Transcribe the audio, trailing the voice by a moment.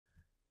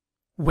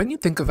When you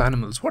think of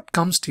animals, what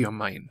comes to your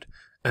mind?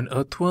 An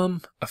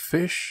earthworm, a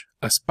fish,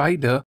 a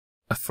spider,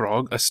 a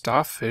frog, a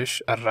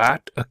starfish, a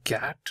rat, a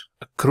cat,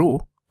 a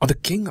crow, or the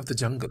king of the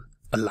jungle,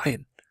 a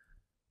lion?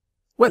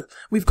 Well,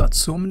 we've got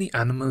so many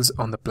animals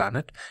on the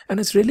planet, and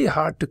it's really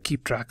hard to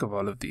keep track of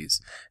all of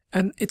these.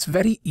 And it's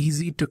very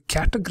easy to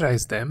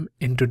categorize them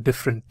into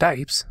different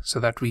types so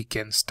that we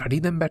can study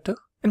them better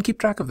and keep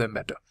track of them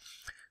better.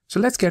 So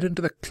let's get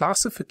into the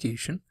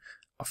classification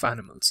of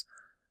animals.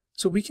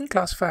 So we can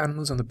classify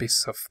animals on the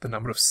basis of the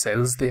number of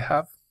cells they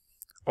have,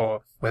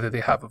 or whether they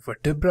have a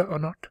vertebra or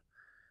not,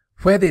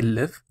 where they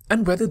live,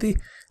 and whether they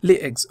lay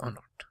eggs or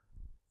not.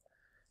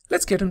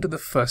 Let's get into the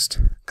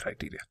first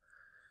criteria.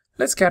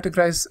 Let's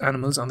categorize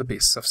animals on the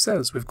basis of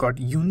cells. We've got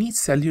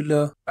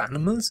unicellular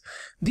animals.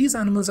 These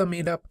animals are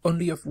made up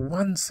only of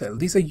one cell.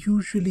 These are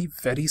usually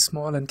very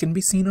small and can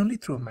be seen only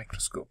through a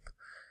microscope.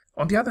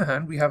 On the other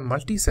hand, we have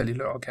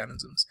multicellular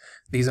organisms.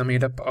 These are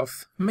made up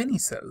of many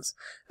cells,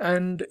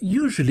 and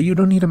usually you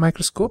don't need a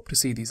microscope to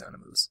see these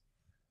animals.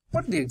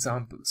 What are the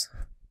examples?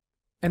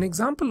 An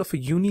example of a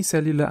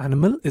unicellular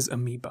animal is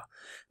amoeba.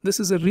 This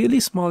is a really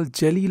small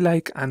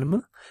jelly-like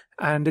animal,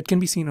 and it can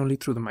be seen only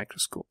through the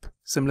microscope.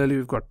 Similarly,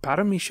 we've got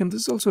paramecium.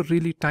 This is also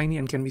really tiny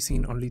and can be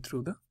seen only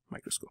through the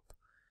microscope.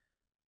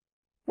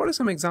 What are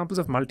some examples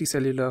of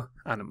multicellular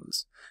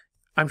animals?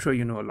 I'm sure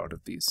you know a lot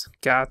of these.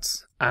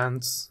 Cats,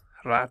 ants,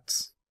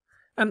 rats,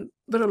 and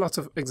there are lots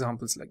of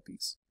examples like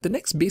these. The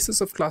next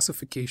basis of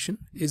classification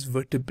is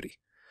vertebrae.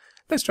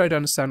 Let's try to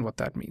understand what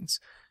that means.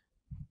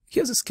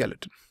 Here's a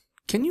skeleton.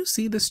 Can you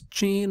see this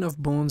chain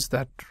of bones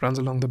that runs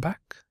along the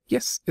back?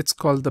 Yes, it's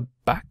called the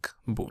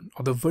backbone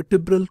or the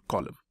vertebral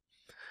column.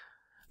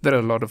 There are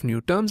a lot of new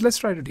terms. Let's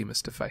try to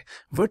demystify.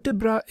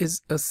 Vertebra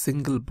is a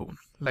single bone.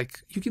 Like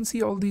you can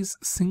see all these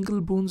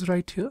single bones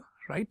right here,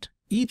 right?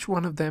 Each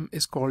one of them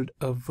is called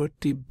a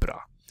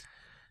vertebra.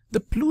 The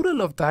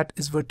plural of that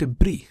is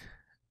vertebrae.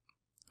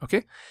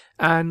 Okay,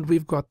 and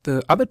we've got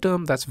the other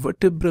term, that's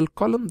vertebral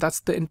column. That's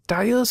the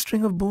entire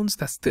string of bones.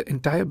 That's the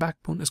entire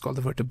backbone is called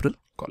the vertebral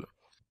column.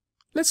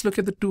 Let's look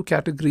at the two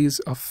categories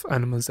of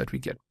animals that we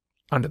get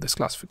under this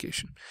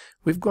classification.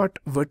 We've got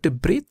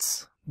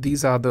vertebrates.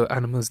 These are the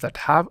animals that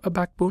have a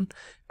backbone,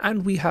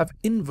 and we have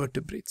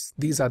invertebrates.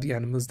 These are the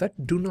animals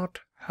that do not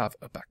have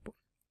a backbone.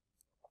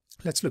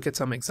 Let's look at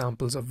some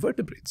examples of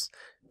vertebrates.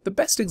 The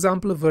best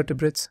example of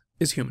vertebrates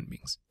is human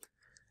beings.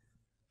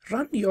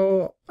 Run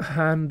your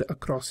hand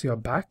across your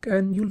back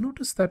and you'll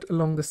notice that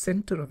along the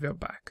center of your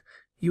back,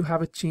 you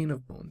have a chain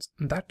of bones.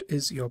 And that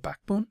is your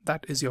backbone.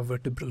 That is your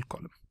vertebral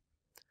column.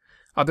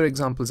 Other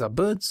examples are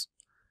birds.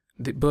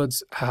 The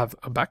birds have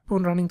a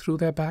backbone running through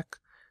their back.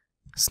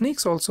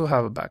 Snakes also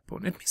have a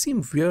backbone. It may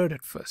seem weird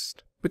at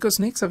first because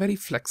snakes are very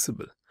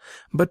flexible,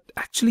 but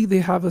actually they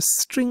have a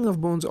string of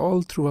bones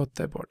all throughout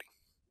their body.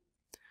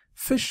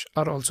 Fish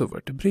are also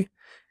vertebrae.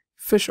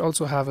 Fish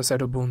also have a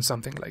set of bones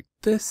something like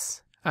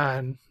this,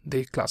 and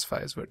they classify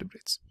as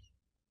vertebrates.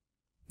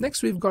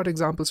 Next, we've got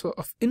examples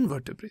of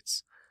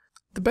invertebrates.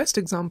 The best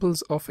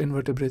examples of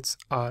invertebrates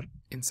are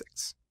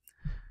insects.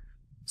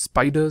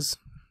 Spiders,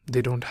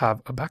 they don't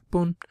have a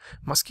backbone.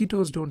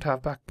 Mosquitoes don't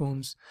have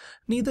backbones.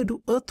 Neither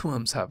do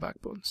earthworms have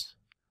backbones.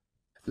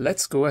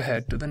 Let's go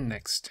ahead to the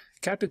next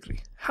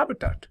category,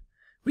 habitat.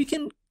 We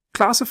can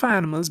classify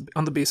animals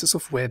on the basis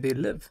of where they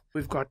live.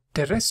 We've got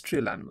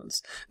terrestrial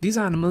animals. These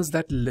are animals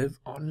that live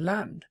on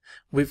land.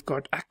 We've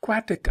got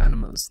aquatic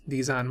animals.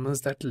 These are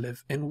animals that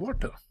live in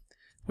water.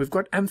 We've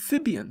got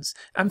amphibians.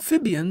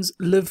 Amphibians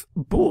live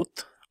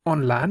both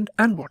on land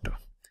and water.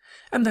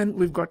 And then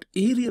we've got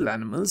aerial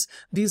animals.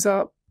 These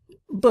are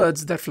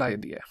birds that fly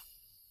in the air.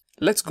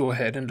 Let's go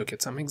ahead and look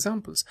at some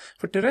examples.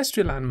 For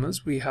terrestrial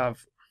animals, we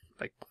have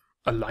like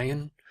a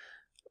lion,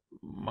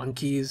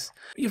 monkeys.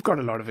 You've got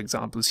a lot of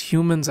examples.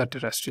 Humans are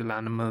terrestrial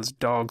animals,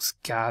 dogs,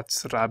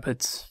 cats,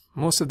 rabbits.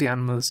 Most of the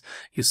animals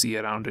you see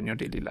around in your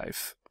daily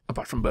life,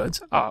 apart from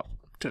birds, are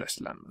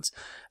terrestrial animals.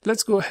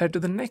 Let's go ahead to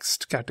the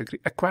next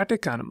category,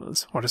 aquatic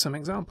animals. What are some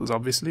examples?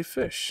 Obviously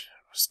fish,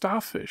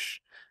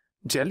 starfish,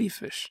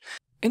 jellyfish.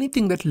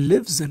 Anything that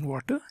lives in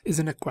water is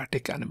an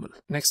aquatic animal.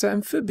 Next are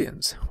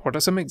amphibians. What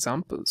are some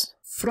examples?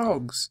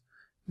 Frogs.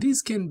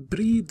 These can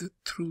breathe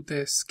through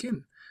their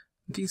skin.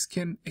 These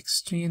can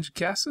exchange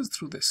gases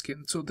through their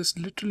skin. So this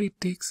literally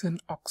takes in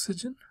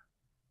oxygen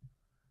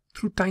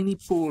through tiny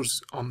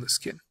pores on the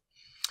skin.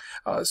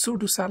 So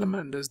do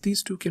salamanders.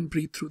 These two can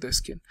breathe through their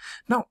skin.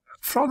 Now,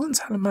 frogs and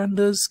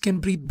salamanders can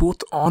breathe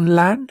both on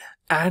land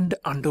and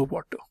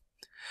underwater.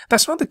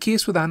 That's not the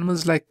case with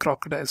animals like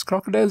crocodiles.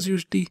 Crocodiles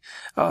usually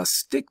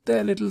stick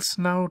their little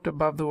snout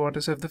above the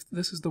water. So if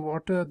this is the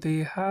water, they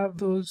have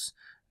those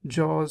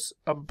jaws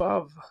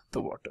above the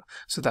water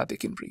so that they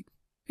can breathe.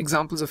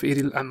 Examples of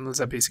aerial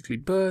animals are basically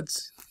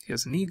birds.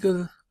 Here's an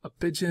eagle, a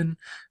pigeon,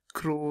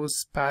 crows,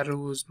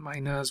 sparrows,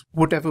 miners,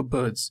 whatever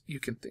birds you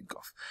can think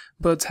of.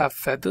 Birds have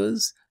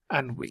feathers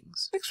and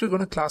wings. Next, we're going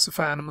to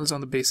classify animals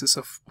on the basis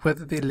of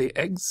whether they lay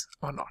eggs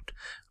or not.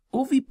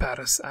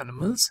 Oviparous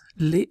animals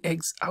lay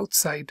eggs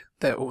outside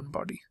their own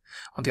body.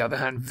 On the other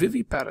hand,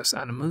 viviparous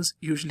animals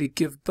usually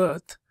give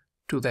birth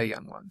to their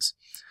young ones.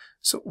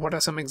 So what are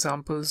some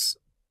examples?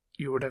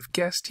 You would have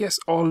guessed, yes,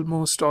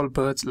 almost all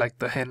birds, like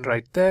the hen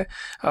right there.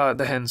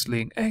 The hen's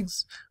laying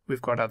eggs.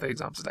 We've got other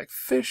examples like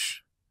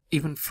fish,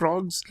 even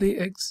frogs lay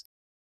eggs.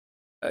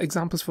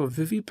 Examples for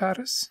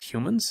viviparous,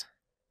 humans,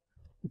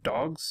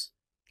 dogs.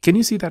 Can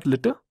you see that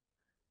litter?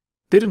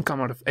 They didn't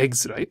come out of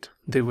eggs, right?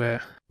 They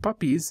were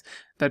puppies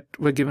that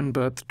were given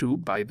birth to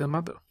by the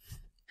mother.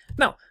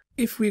 Now,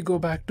 if we go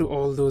back to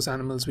all those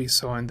animals we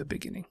saw in the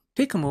beginning,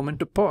 take a moment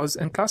to pause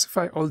and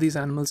classify all these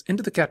animals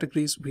into the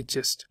categories we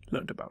just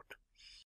learned about.